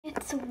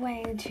It's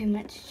way too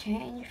much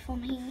change for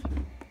me.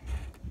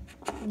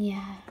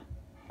 Yeah.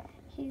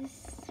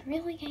 He's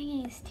really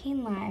getting his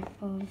teen life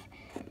of,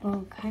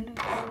 well, kind of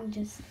being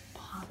just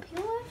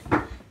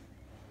popular.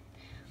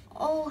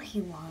 All he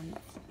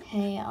wants.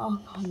 Hey, I'll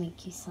go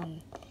make you some,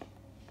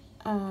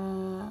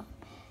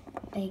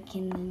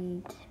 bacon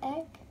and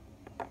egg.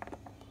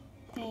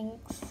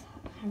 Thanks.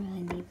 I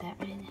really need that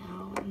right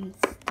now. I'm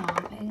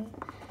starving.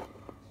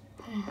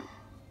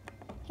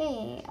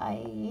 Hey, are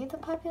you the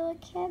popular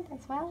kid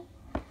as well?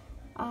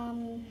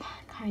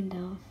 Kind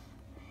of.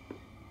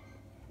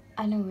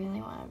 I don't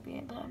really want to be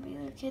a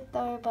popular kid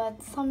though,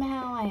 but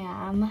somehow I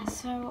am.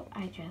 So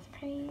I dress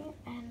pretty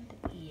and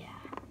yeah.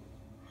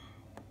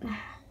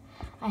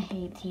 I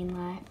hate teen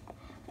life.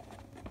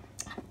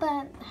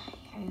 But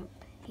I hope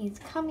he's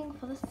coming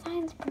for the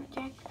science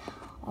project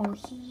or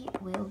he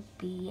will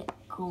be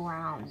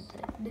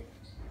grounded.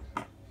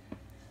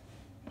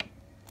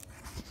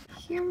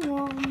 Here,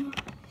 Mom.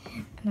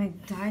 And I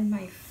dyed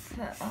my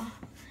fur.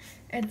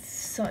 It's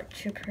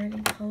such a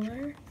pretty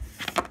color.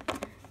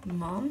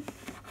 Mom?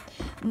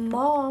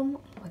 Mom!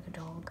 Like a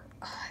dog.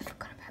 Oh, I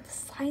forgot about the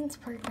science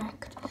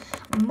project.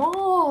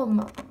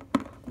 Mom!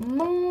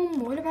 Mom,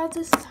 what about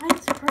the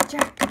science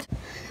project?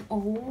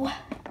 Oh.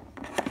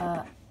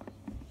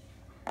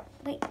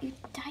 Wait, you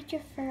dyed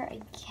your fur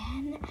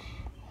again?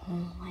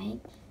 Oh my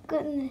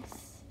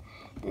goodness.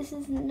 This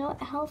is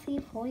not healthy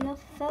for your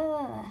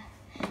fur.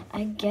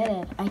 I get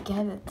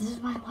it. This is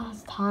my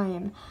last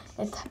time.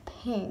 It's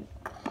pink.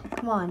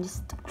 Come on,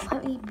 just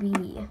let me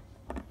be.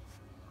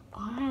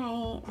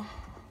 Alright.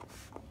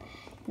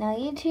 Now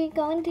you two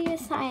go and do your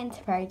science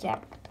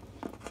project.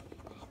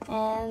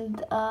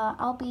 And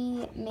I'll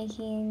be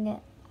making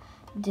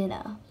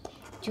dinner.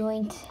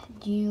 Do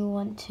you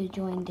want to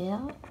join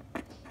dinner?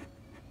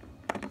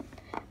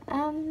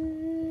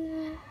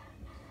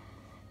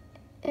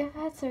 If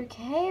that's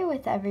okay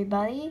with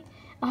everybody.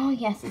 Oh,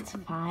 yes, it's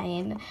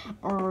fine.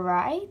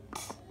 Right?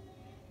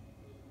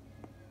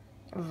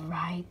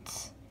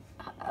 Right.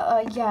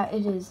 Yeah,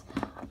 it is.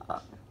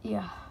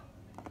 Yeah.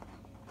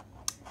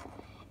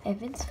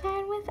 If it's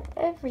fine with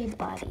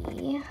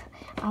everybody,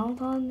 I'll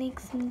go and make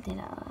some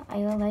dinner. Are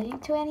you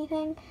allergic to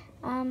anything?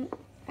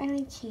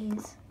 Only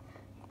cheese.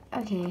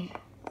 Okay.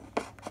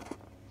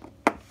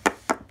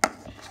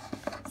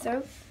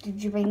 So,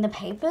 did you bring the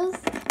papers?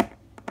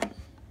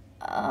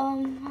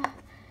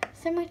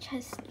 So much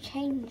has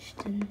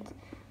changed and,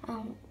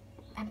 I'm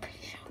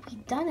pretty sure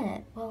we've done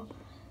it. Well,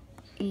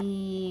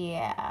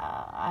 yeah,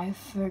 I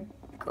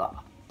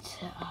forgot.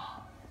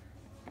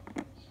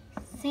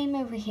 Same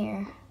over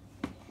here.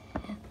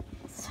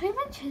 So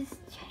much has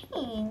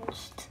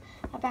changed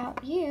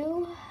about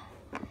you.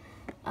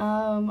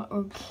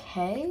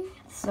 Okay,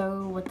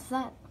 so what's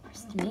that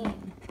supposed to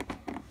mean?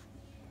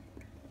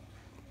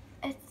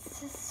 It's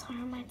just so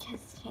much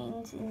has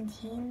changed in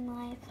teen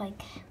life.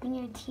 Like, when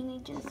you're a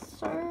teenager,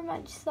 so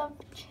much stuff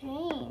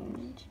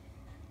change.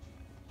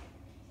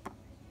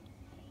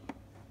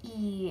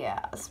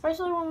 Yeah,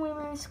 especially when we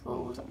were in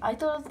schools. I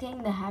thought I was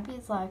getting the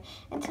happiest life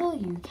until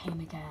you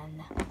came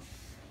again.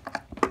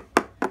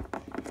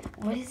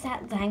 What is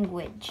that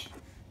language?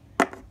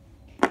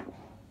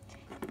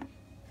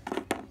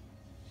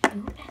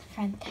 You were best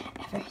friend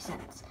ever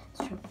since,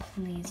 so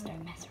please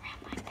don't mess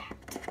around like that.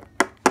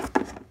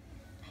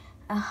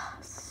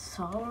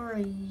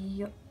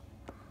 Sorry.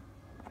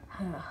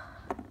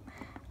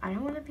 I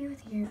don't want to be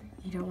with you.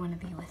 You don't want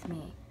to be with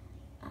me.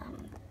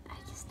 I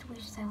just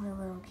wish they were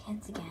little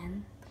kids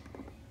again.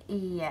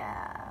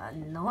 Yeah,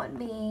 not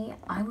me.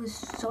 I was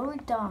so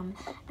dumb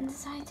and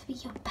decided to be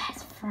your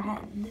best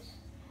friend.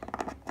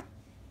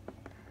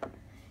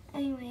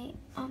 Anyway,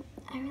 I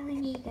really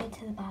need to go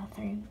to the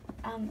bathroom.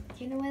 Do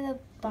you know where the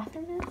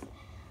bathroom is?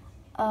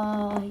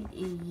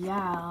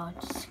 Yeah,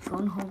 just go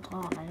and hold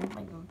on. I don't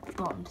want your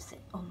bum to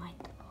sit on my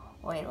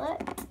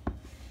toilet.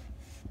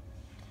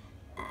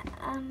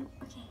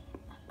 Okay.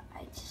 I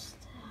guess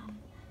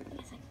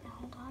I can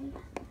hold on.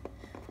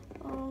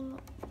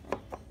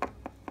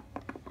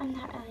 I'm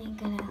not really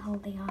good at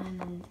holding on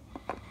and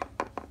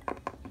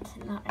to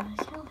not really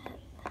show it.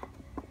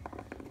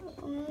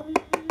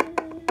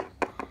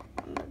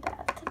 I'm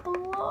about to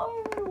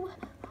blow.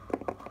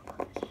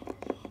 Okay.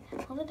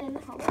 Hold it in.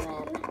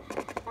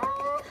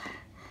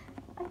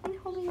 I've been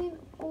holding it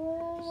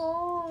all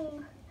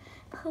along.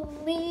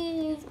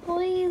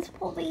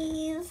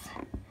 Please.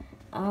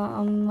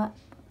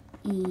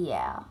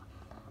 Yeah.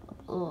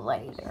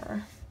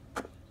 Later.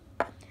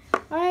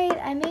 Alright,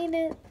 I made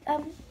it.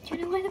 Do you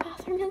know where the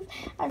bathroom is?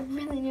 I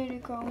really need to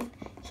go.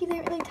 She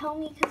didn't really tell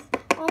me because,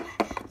 I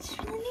just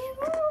really need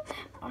to go.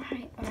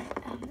 Alright.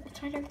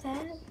 It's right over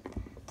there.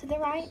 To the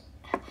right.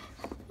 I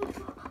need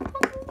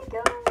to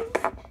go.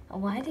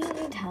 Why didn't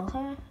you tell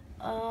her?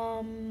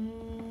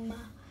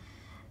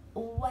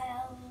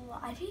 Well,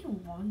 I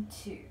didn't want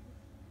to.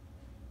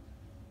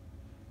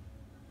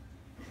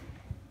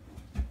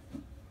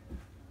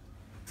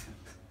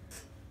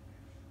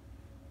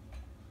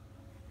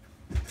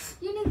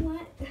 You know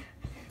what?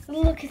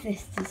 Look at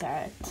this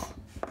dessert.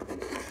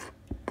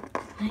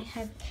 I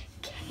have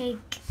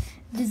cake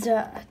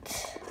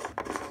dessert.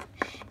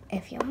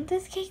 If you want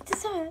this cake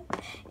dessert,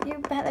 you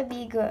better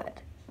be good.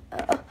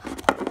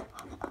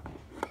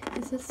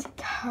 Is this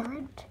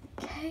carrot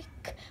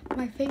cake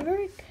my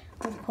favorite?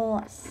 Of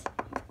course.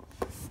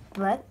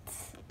 But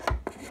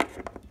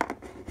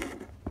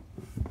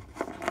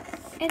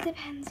it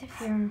depends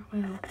if you're,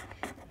 well,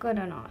 good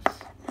or not.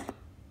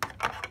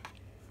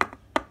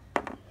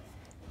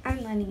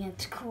 I'm letting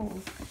it cool.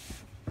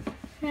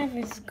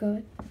 Whoever's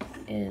good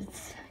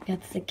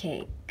gets the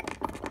cake.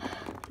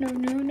 No,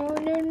 no, no,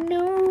 no,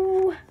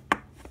 no.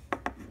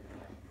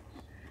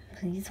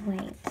 Please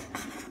wait.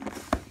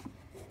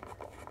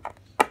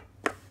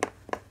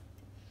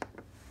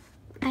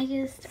 I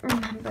just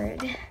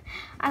remembered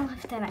I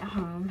left it at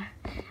home.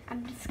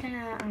 I'm just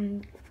gonna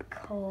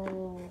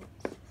call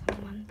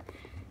someone.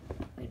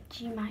 Would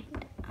you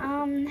mind?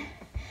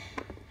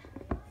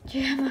 Do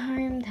you have a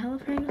home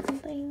telephone or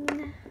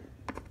something?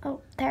 Oh,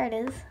 there it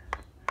is.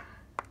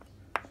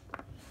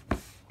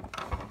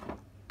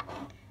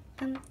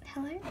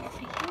 Hello?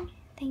 Okay.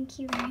 Thank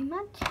you very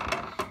much.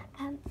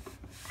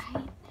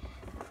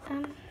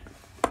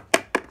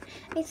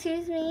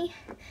 Excuse me,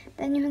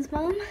 Daniel's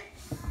mom?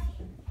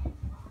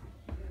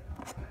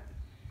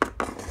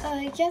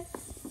 Yes.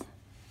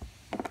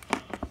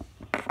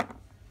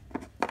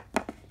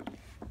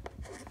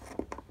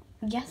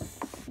 Yes.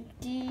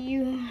 Do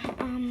you,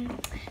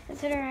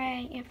 is it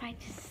alright if I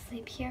just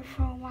sleep here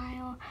for a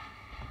while?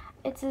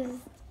 It's just,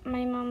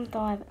 my mom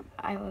thought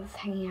I was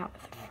hanging out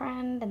with a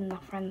friend, and the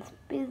friend's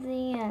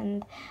busy,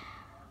 and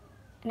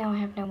now I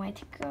have nowhere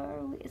to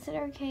go. Is it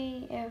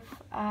okay if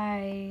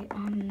I,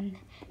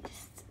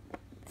 just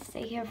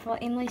stay here for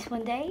at least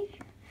one day?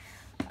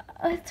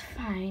 It's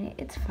fine,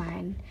 it's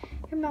fine.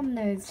 Your mom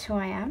knows who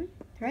I am,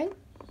 right?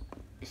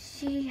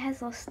 She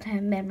has lost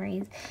her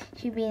memories.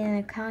 She'd been in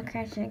a car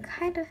crash and it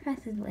kind of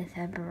messes with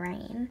her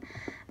brain,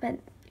 but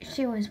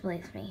she always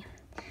believes me.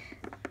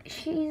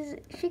 She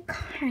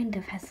kind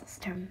of has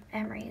lost her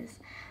memories.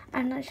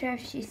 I'm not sure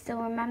if she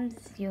still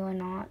remembers you or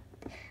not.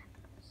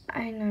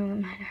 I know it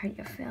might hurt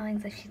your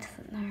feelings if she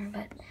doesn't know,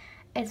 but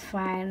it's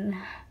fine.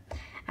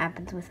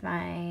 Happens with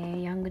my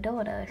younger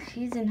daughter.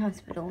 She's in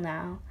hospital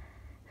now.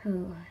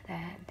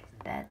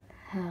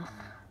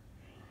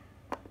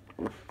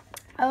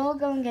 I'll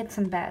go and get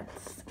some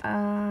beds.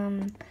 Yeah,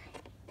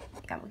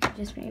 we can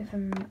just move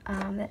from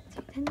that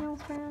to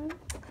Daniel's room.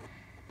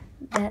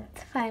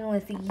 That's fine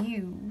with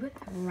you,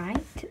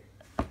 right?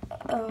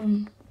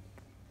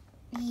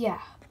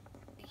 Yeah.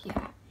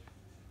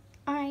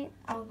 Alright,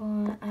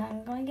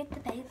 I'm going to get the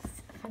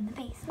beds from the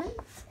basement.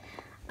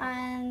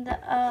 And,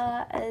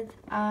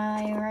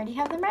 I already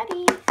have them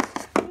ready.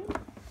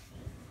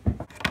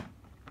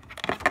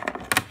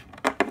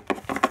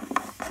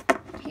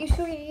 Hey,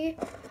 sweetie.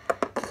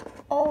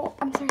 Oh,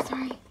 I'm so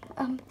sorry.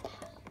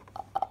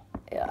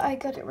 I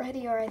got it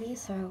ready already,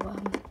 so,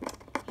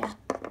 yeah.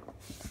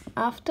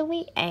 After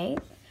we ate,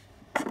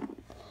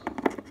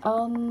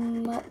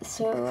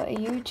 so are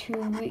you two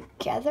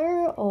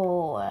together,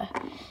 or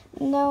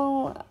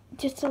no,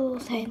 just a little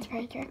science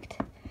project?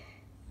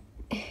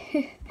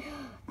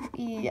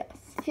 Yes.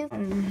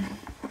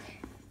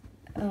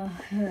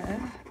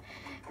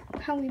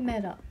 How we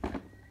met up?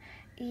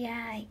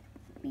 Yeah,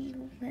 we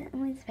were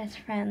always best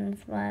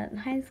friends, but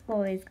high school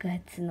always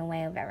gets in the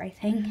way of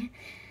everything.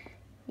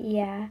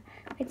 Yeah,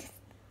 we're just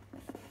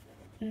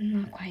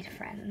not quite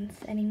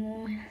friends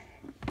anymore.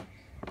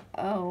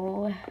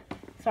 Oh,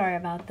 sorry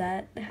about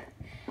that.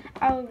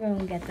 I'll go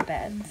and get the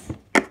beds.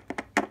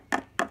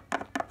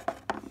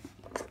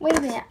 Wait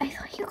a minute, I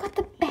thought you got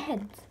the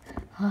beds.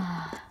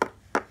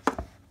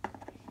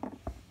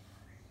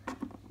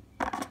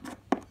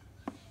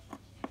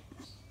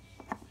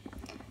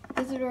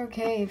 Is it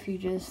okay if you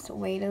just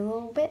wait a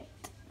little bit?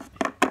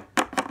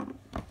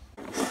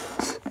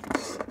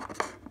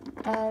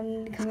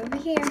 Come over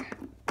here.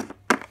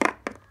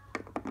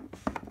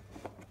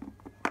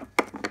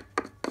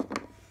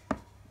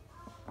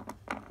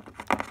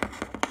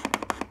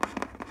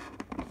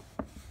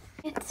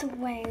 It's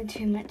way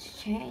too much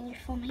change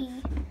for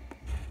me.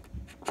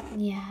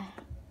 Yeah.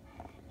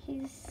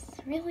 He's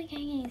really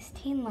getting his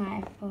teen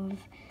life of,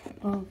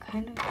 well,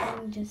 kind of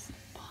being just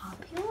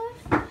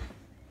popular.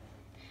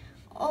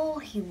 All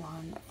he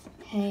wants.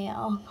 Hey,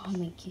 I'll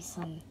make you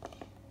some,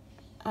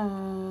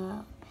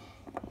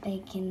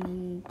 bacon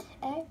and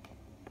egg.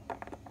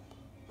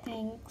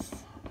 Thanks.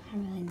 I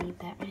really need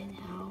that right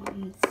now.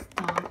 I'm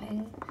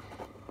starving.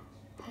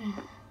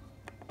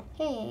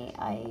 Hey,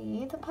 are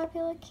you the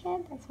popular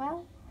kid as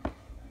well?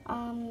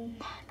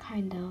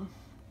 Kind of.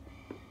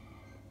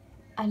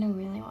 I don't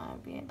really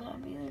want to be a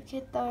popular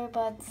kid though,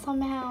 but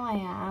somehow I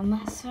am.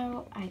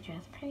 So I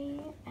dress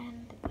pretty,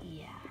 and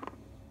yeah.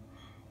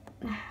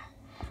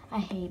 I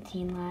hate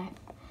teen life.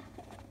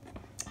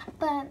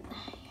 But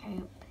I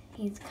hope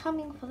he's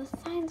coming for the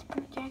science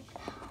project,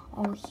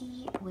 or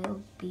he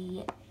will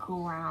be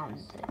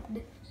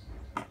grounded.